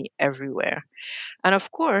with me everywhere. And of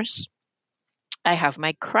course, I have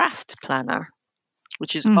my craft planner,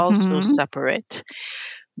 which is also Mm-hmm. separate.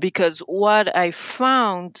 Because what I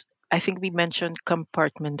found, I think we mentioned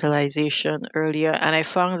compartmentalization earlier, and I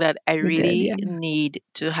found that I We did, really yeah. need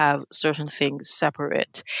to have certain things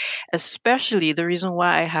separate. Especially the reason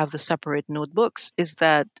why I have the separate notebooks is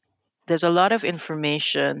that there's a lot of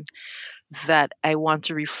information that I want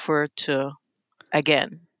to refer to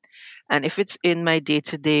again. And if it's in my day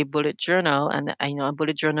to day bullet journal, and I know a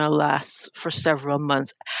bullet journal lasts for several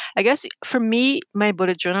months, I guess for me, my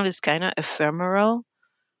bullet journal is kind of ephemeral,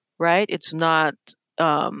 right?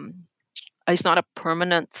 Um, it's not a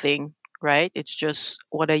permanent thing, right? It's just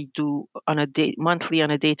what I do monthly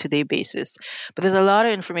on a day to day basis. But there's a lot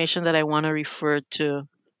of information that I want to refer to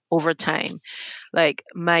over time, like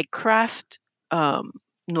my craft um,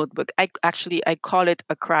 notebook. I call it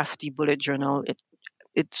a crafty bullet journal.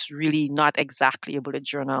 It's really not exactly a bullet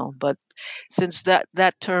journal, but since that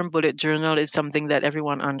term bullet journal is something that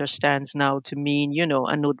everyone understands now to mean,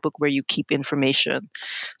 a notebook where you keep information.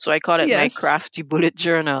 So I call it my Yes. crafty bullet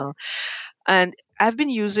journal. And I've been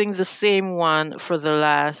using the same one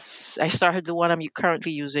I started the one I'm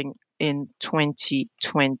currently using in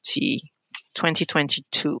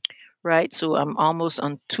 2022, right? So I'm almost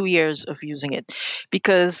on 2 years of using it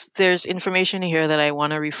because there's information here that I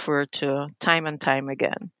want to refer to time and time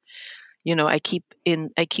again. I keep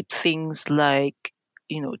things like,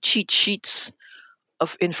 cheat sheets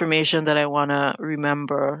of information that I want to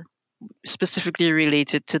remember, specifically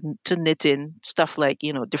related to knitting, stuff like,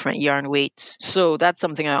 different yarn weights. So that's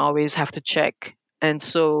something I always have to check. And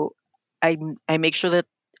so I make sure that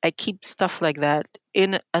I keep stuff like that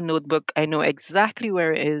in a notebook. I know exactly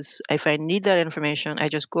where it is. If I need that information, I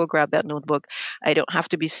just go grab that notebook. I don't have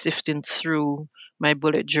to be sifting through my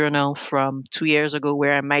bullet journal from 2 years ago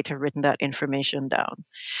where I might have written that information down.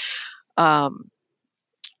 Um,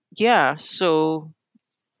 yeah, so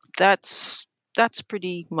that's that's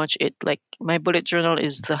pretty much it. Like my bullet journal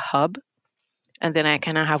is the hub, and then I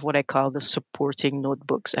kind of have what I call the supporting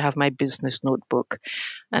notebooks. I have my business notebook,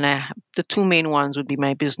 and the two main ones would be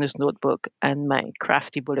my business notebook and my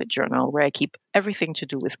crafty bullet journal, where I keep everything to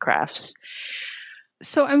do with crafts.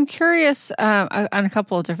 So I'm curious on a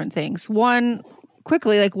couple of different things. One,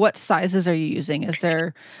 quickly, like what sizes are you using? Is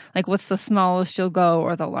there like what's the smallest you'll go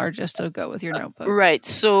or the largest you'll go with your notebooks? Right.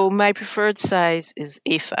 So my preferred size is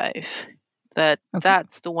A5. Okay.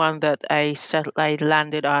 That's the one that I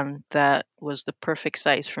landed on, that was the perfect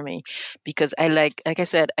size for me, because like I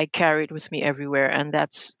said, I carry it with me everywhere, and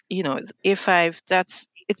that's, A5,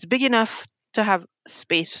 it's big enough to have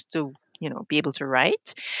space to, be able to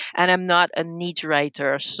write. And I'm not a neat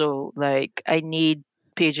writer, so like I need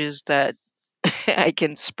pages that I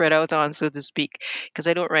can spread out on, so to speak, because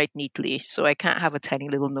I don't write neatly. So I can't have a tiny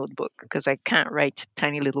little notebook because I can't write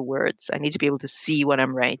tiny little words. I need to be able to see what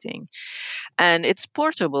I'm writing. And it's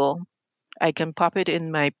portable. I can pop it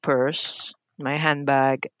in my purse, my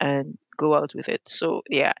handbag, and go out with it. So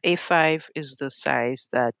yeah, A5 is the size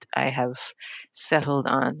that I have settled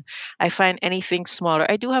on. I find anything smaller.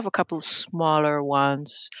 I do have a couple smaller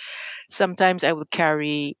ones. Sometimes I will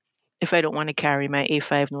carry, if I don't want to carry my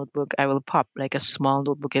A5 notebook, I will pop like a small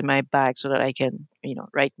notebook in my bag so that I can,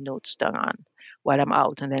 write notes down on while I'm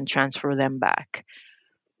out and then transfer them back.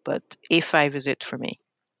 But A5 is it for me.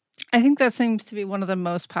 I think that seems to be one of the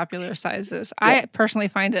most popular sizes. Yeah. I personally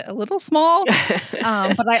find it a little small,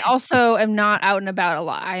 but I also am not out and about a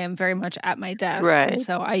lot. I am very much at my desk, and Right.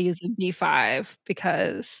 so I use a B5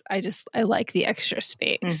 because I like the extra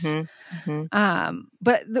space.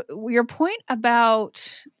 But your point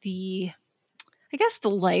about I guess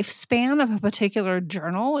the lifespan of a particular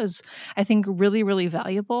journal is, I think, really, really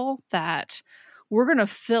valuable, that we're going to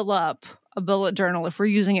fill up a bullet journal if we're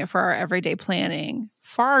using it for our everyday planning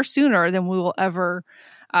far sooner than we will ever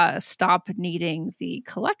stop needing the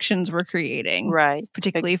collections we're creating. Right.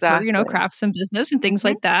 Particularly Exactly. for, crafts and business and things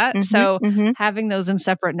like that. So having those in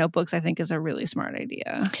separate notebooks, I think, is a really smart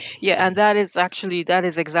idea. Yeah, and that is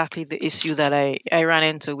exactly the issue that I ran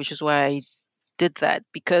into, which is why I did that.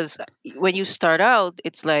 Because when you start out,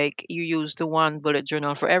 it's like you use the one bullet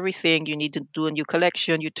journal for everything. You need to do a new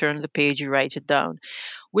collection, you turn the page, you write it down,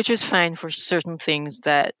 which is fine for certain things.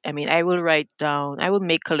 That, I mean, I will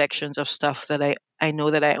make collections of stuff that I know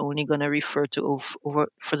that I only going to refer to over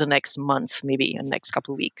for the next month, maybe in the next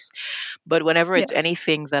couple of weeks. But whenever it's Yes.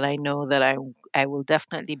 anything that I know that I will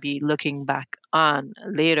definitely be looking back on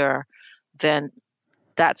later, then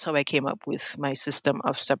that's how I came up with my system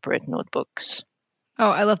of separate notebooks. Oh,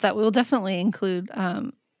 I love that. We'll definitely include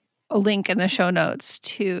a link in the show notes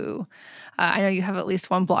to, I know you have at least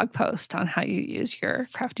one blog post on how you use your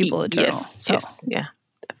crafty bullet journal. Yes, yeah,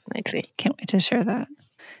 definitely. Can't wait to share that.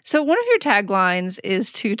 So one of your taglines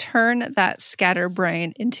is to turn that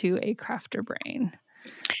scatterbrain into a crafterbrain.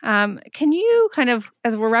 Can you kind of,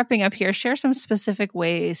 as we're wrapping up here, share some specific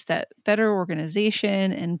ways that better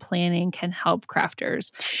organization and planning can help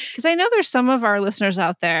crafters? Because I know there's some of our listeners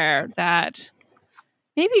out there that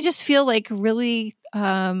maybe just feel like really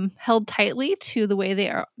held tightly to the way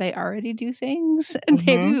they already do things, and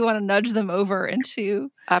maybe we want to nudge them over into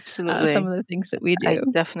Absolutely. some of the things that we do. I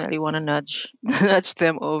definitely want to nudge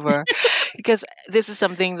them over, because this is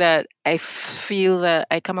something that I feel that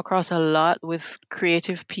I come across a lot with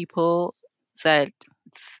creative people, that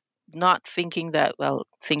not thinking that, well,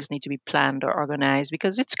 things need to be planned or organized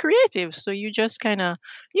because it's creative. So you just kind of,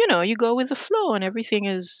 you go with the flow and everything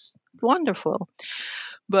is wonderful.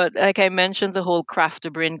 But like I mentioned, the whole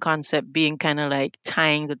Crafterbrain concept being kind of like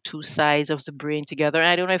tying the two sides of the brain together. And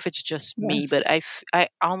I don't know if it's just me, but I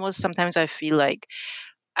almost sometimes I feel like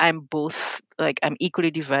I'm both, like I'm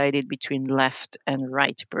equally divided between left and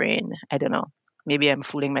right brain. I don't know. Maybe I'm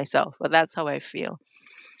fooling myself, but that's how I feel.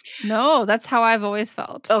 No, that's how I've always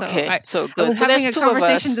felt. Okay, so good. I was having a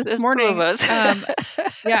conversation this morning.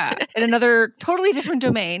 Yeah, in another totally different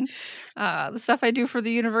domain, the stuff I do for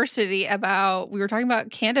the university, we were talking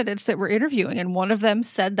about candidates that we're interviewing, and one of them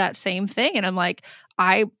said that same thing, and I'm like,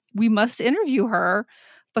 we must interview her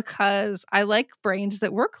because I like brains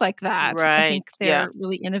that work like that. Right. I think they're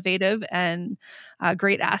really innovative and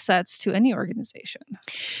great assets to any organization.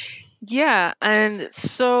 Yeah, and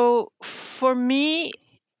so for me,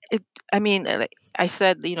 like I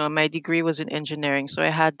said, my degree was in engineering, so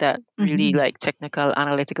I had that really like technical,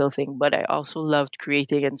 analytical thing, but I also loved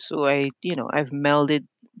creating, and so I've melded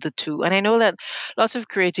the two. And I know that lots of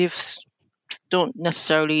creatives don't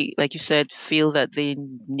necessarily, like you said, feel that they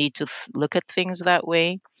need to look at things that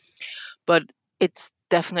way, but it's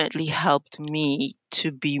definitely helped me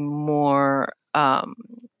to be more,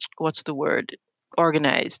 what's the word,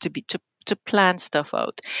 organized, to plan stuff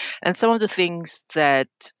out. And some of the things that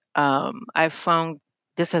I've found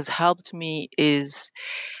this has helped me is,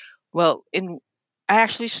 well, I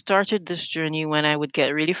actually started this journey when I would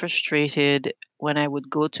get really frustrated, when I would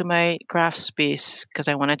go to my craft space because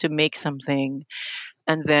I wanted to make something,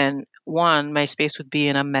 and then one, my space would be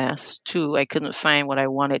in a mess. Two, I couldn't find what I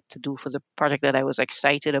wanted to do for the project that I was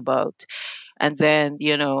excited about. And then,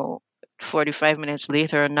 45 minutes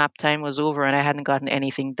later, nap time was over and I hadn't gotten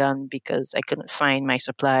anything done because I couldn't find my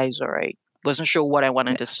supplies or I wasn't sure what I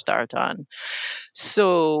wanted to Yes. start on.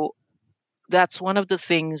 So that's one of the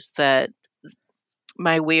things that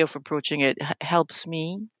my way of approaching it helps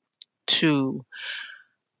me to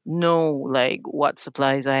know like what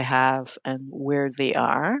supplies I have and where they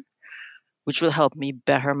are, which will help me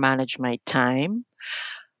better manage my time.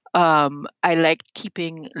 I like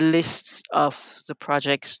keeping lists of the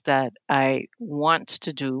projects that I want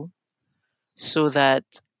to do so that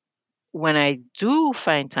when I do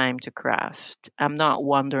find time to craft, I'm not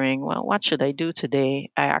wondering, well, what should I do today?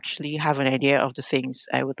 I actually have an idea of the things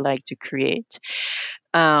I would like to create.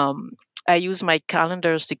 Um, I use my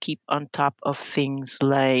calendars to keep on top of things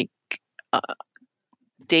like uh,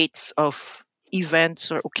 dates of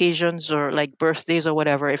events or occasions or like birthdays or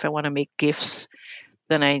whatever. If I want to make gifts,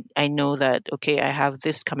 then I know that, okay, I have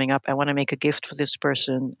this coming up. I want to make a gift for this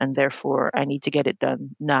person, and therefore I need to get it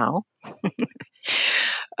done now.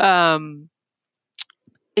 Um,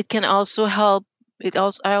 it can also help.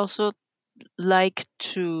 I also like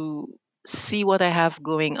to see what I have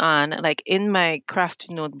going on. Like in my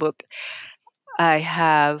crafting notebook, I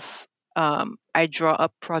have I draw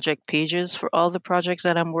up project pages for all the projects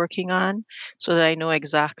that I'm working on, so that I know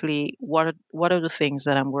exactly what are the things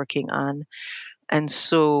that I'm working on, and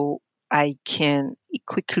so I can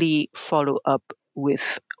quickly follow up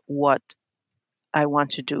with what I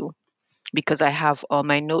want to do because I have all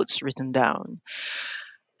my notes written down.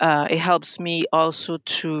 It helps me also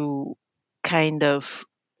to kind of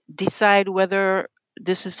decide whether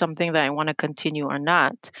this is something that I want to continue or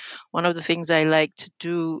not. One of the things I like to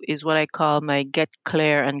do is what I call my get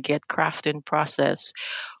clear and get crafting process,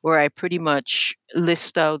 where I pretty much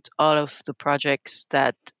list out all of the projects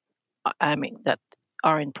that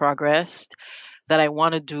are in progress that I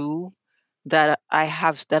want to do, that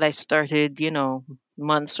I started,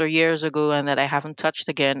 months or years ago and that I haven't touched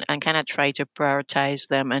again, and kind of try to prioritize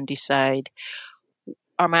them and decide,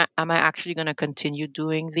 am I actually going to continue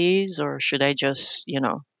doing these, or should I just,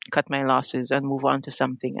 cut my losses and move on to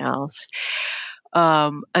something else?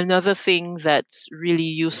 Another thing that's really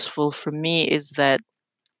useful for me is that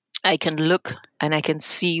I can look and I can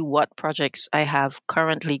see what projects I have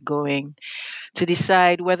currently going to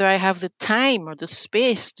decide whether I have the time or the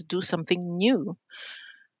space to do something new,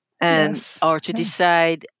 and Yes. or to Yes.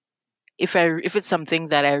 decide if it's something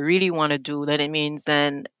that I really want to do, then it means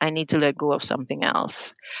then I need to let go of something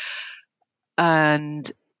else. And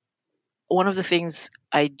one of the things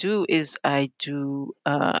I do is I do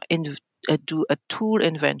a tool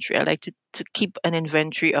inventory. I like to keep an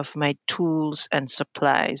inventory of my tools and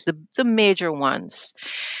supplies, the major ones,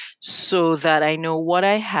 so that I know what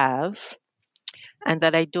I have and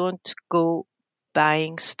that I don't go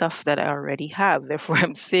buying stuff that I already have. Therefore,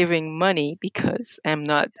 I'm saving money because I'm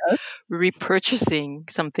not repurchasing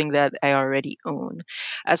something that I already own.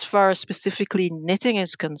 As far as specifically knitting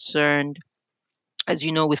is concerned, as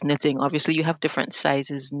you know, with knitting, obviously you have different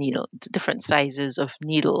sizes of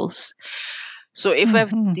needles. So if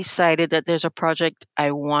I've Hmm. decided that there's a project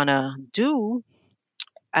I wanna do,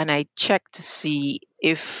 and I check to see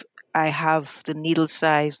if I have the needle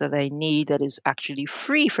size that I need that is actually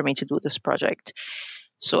free for me to do this project.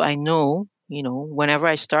 So I know, whenever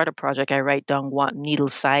I start a project, I write down what needle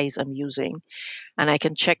size I'm using, and I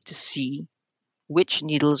can check to see which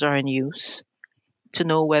needles are in use to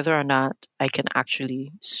know whether or not I can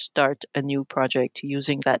actually start a new project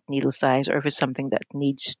using that needle size, or if it's something that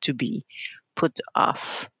needs to be put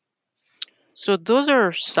off. So those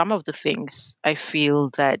are some of the things I feel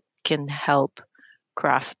that can help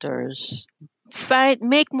crafters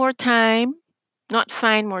make more time, not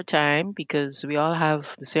find more time, because we all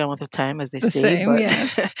have the same amount of time, as they The say, same. but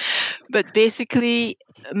Yeah. but basically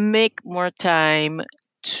make more time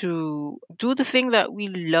to do the thing that we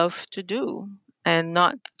love to do, and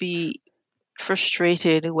not be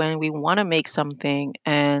frustrated when we want to make something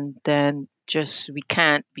and then just we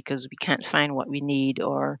can't because we can't find what we need,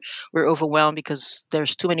 or we're overwhelmed because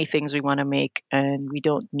there's too many things we want to make and we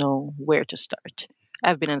don't know where to start.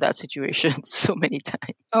 I've been in that situation so many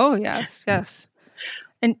times. Oh, yes. Yes.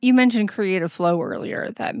 And you mentioned creative flow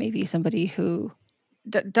earlier, that maybe somebody who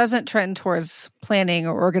doesn't trend towards planning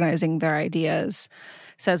or organizing their ideas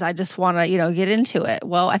says, I just want to, get into it.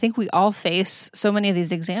 Well, I think we all face so many of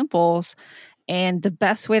these examples. And the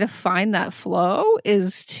best way to find that flow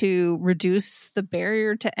is to reduce the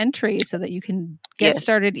barrier to entry so that you can get Yes,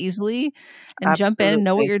 started easily and jump in and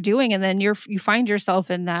know what absolutely. you're doing. And then you find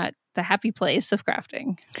yourself in that the happy place of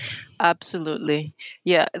crafting. Absolutely.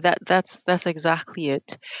 Yeah, that's exactly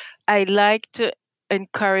it. I like to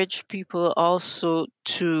encourage people also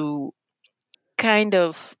to kind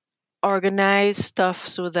of organize stuff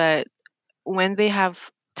so that when they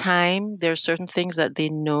have time, there are certain things that they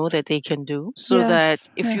know that they can do. So that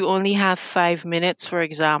Yes. if Yeah. you only have 5 minutes, for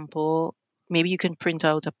example, maybe you can print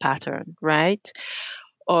out a pattern, right?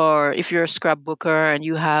 Or if you're a scrapbooker and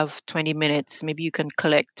you have 20 minutes, maybe you can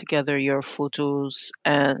collect together your photos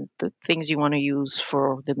and the things you want to use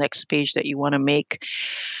for the next page that you want to make,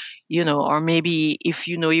 or maybe if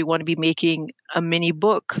you know you want to be making a mini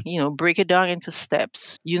book, break it down into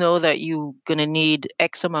steps. You know that you're going to need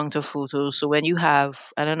X amount of photos. So when you have,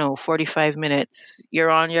 I don't know, 45 minutes, you're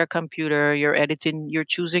on your computer, you're editing, you're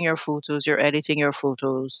choosing your photos, you're editing your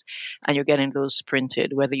photos, and you're getting those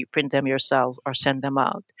printed, whether you print them yourself or send them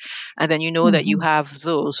out. And then you know that you Mhm. have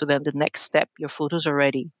those. So then the next step, your photos are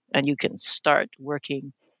ready and you can start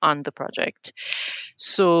working on the project.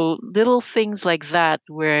 So little things like that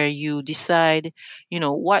where you decide,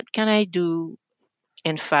 what can I do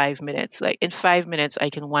in 5 minutes? Like in 5 minutes, I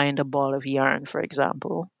can wind a ball of yarn, for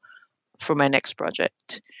example, for my next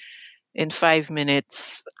project. In 5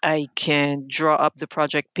 minutes, I can draw up the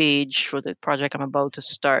project page for the project I'm about to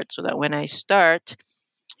start so that when I start,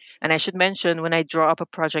 and I should mention, when I draw up a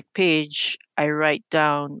project page, I write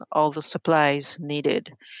down all the supplies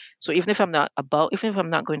needed. So even if I'm not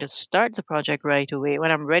going to start the project right away,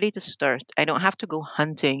 when I'm ready to start, I don't have to go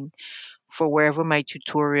hunting for wherever my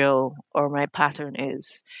tutorial or my pattern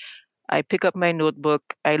is. I pick up my notebook,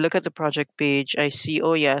 I look at the project page, I see,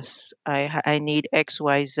 oh yes, I need X,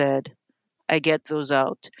 Y, Z. I get those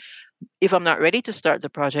out. If I'm not ready to start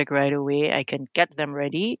the project right away, I can get them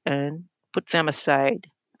ready and put them aside.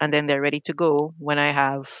 And then they're ready to go when I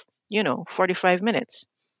have, 45 minutes.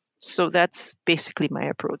 So that's basically my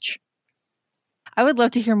approach. I would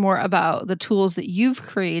love to hear more about the tools that you've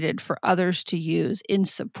created for others to use in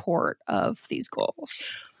support of these goals.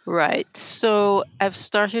 Right. So I've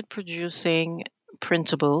started producing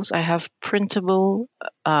printables. I have printable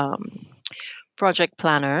um, project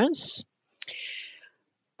planners.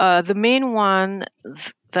 The main one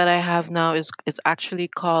that I have now is actually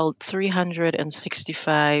called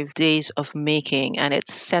 365 Days of Making, and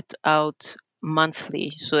it's set out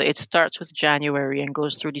monthly. So it starts with January and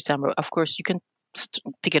goes through December. Of course, you can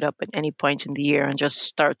pick it up at any point in the year and just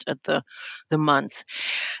start at the month.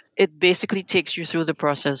 It basically takes you through the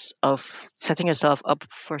process of setting yourself up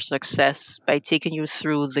for success by taking you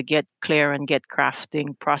through the get clear and get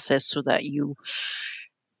crafting process so that you,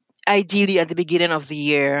 ideally at the beginning of the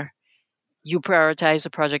year, you prioritize the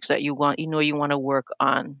projects that you want to work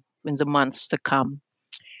on in the months to come.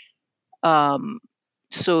 Um,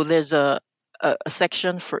 so there's a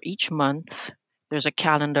section for each month. There's a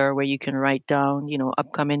calendar where you can write down,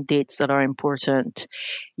 upcoming dates that are important.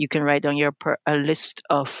 You can write down a list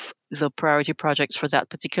of the priority projects for that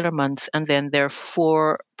particular month, and then there are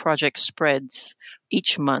 4 project spreads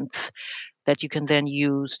each month that you can then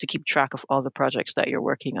use to keep track of all the projects that you're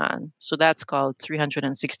working on. So that's called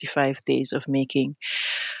 365 Days of Making.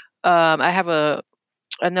 I have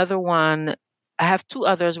another one. I have 2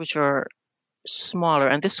 others which are smaller,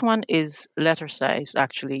 and this one is letter size.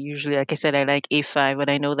 Actually, usually, like I said, I like A5, but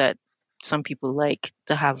I know that some people like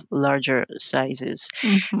to have larger sizes.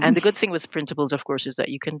 And Mhm. the good thing with printables, of course, is that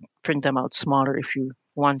you can print them out smaller if you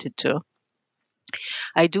wanted to.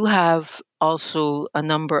 I do have also a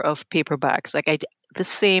number of paperbacks. The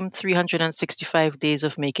same 365 days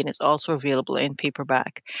of making is also available in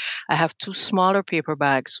paperback. I have 2 smaller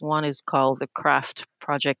paperbacks. One is called the Craft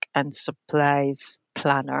Project and Supplies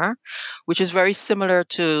Planner, which is very similar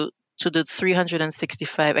to the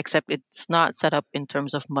 365, except it's not set up in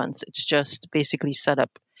terms of months. It's just basically set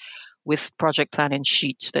up with project planning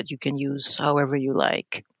sheets that you can use however you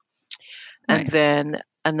like. And Nice. then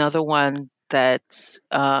another one that's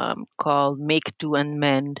called Make, Do, and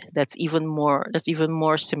Mend. That's even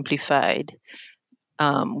more simplified,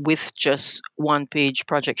 with just one-page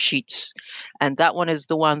project sheets. And that one is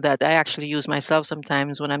the one that I actually use myself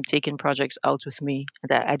sometimes when I'm taking projects out with me.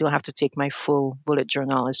 That I don't have to take my full bullet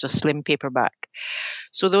journal. It's just slim paperback.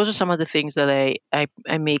 So those are some of the things that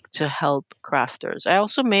I make to help crafters. I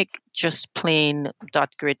also make just plain dot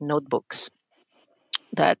grid notebooks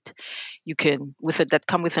that you can with it that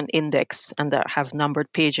come with an index and that have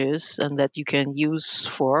numbered pages and that you can use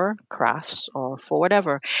for crafts or for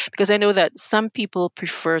whatever, because I know that some people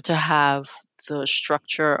prefer to have the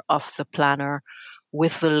structure of the planner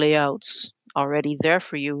with the layouts already there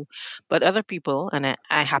for you, but other people, and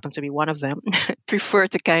I happen to be one of them, prefer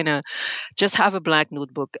to kind of just have a blank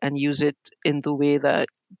notebook and use it in the way that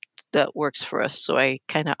that works for us. So I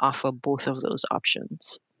kind of offer both of those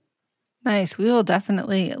options. Nice. We will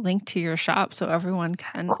definitely link to your shop so everyone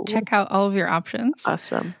can Cool. check out all of your options.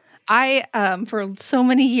 Awesome. I, for so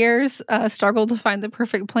many years, struggled to find the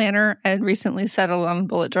perfect planner and recently settled on a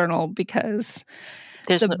bullet journal because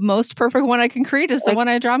the most perfect one I can create is the one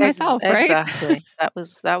I draw myself, right? Exactly.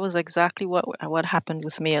 That was exactly what happened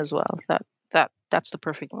with me as well. That's the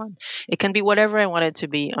perfect one. It can be whatever I want it to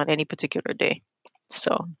be on any particular day.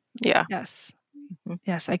 So, yeah. Yes. Mm-hmm.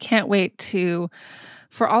 Yes, I can't wait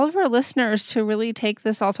for all of our listeners to really take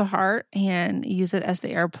this all to heart and use it as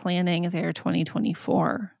they are planning their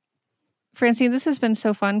 2024. Francine, this has been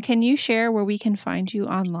so fun. Can you share where we can find you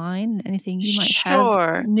online? Anything you might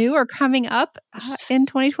have new or coming up in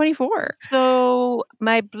 2024? So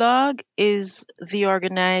my blog is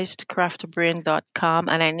theorganizedcrafterbrain.com,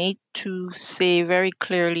 and I need to say very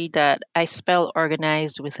clearly that I spell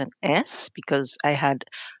organized with an S because I had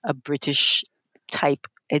a British type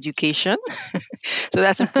education. So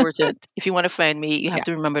that's important. If you want to find me, you have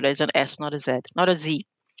to remember there's an S, not a Z, not a Z.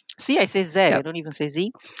 See, I say Z. Yep. I don't even say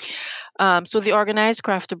Z. So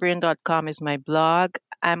theorganizedcrafterbrain.com is my blog.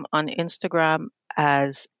 I'm on Instagram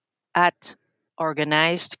as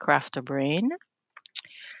 @organizedcrafterbrain.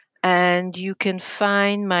 And you can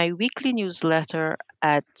find my weekly newsletter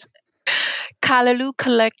at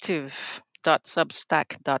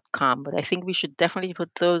callaloocollective.substack.com. But I think we should definitely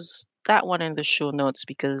put that one in the show notes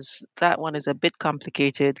because that one is a bit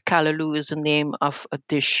complicated. Callaloo is the name of a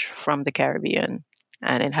dish from the Caribbean,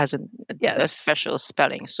 and it has a special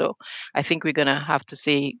spelling. So I think we're going to have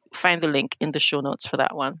to find the link in the show notes for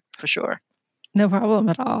that one, for sure. No problem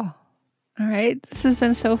at all. All right. This has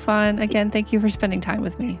been so fun. Again, thank you for spending time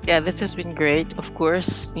with me. Yeah, this has been great. Of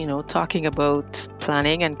course, talking about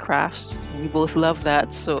planning and crafts, we both love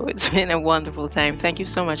that. So it's been a wonderful time. Thank you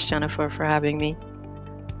so much, Jennifer, for having me.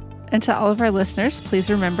 And to all of our listeners, please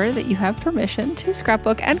remember that you have permission to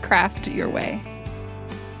scrapbook and craft your way.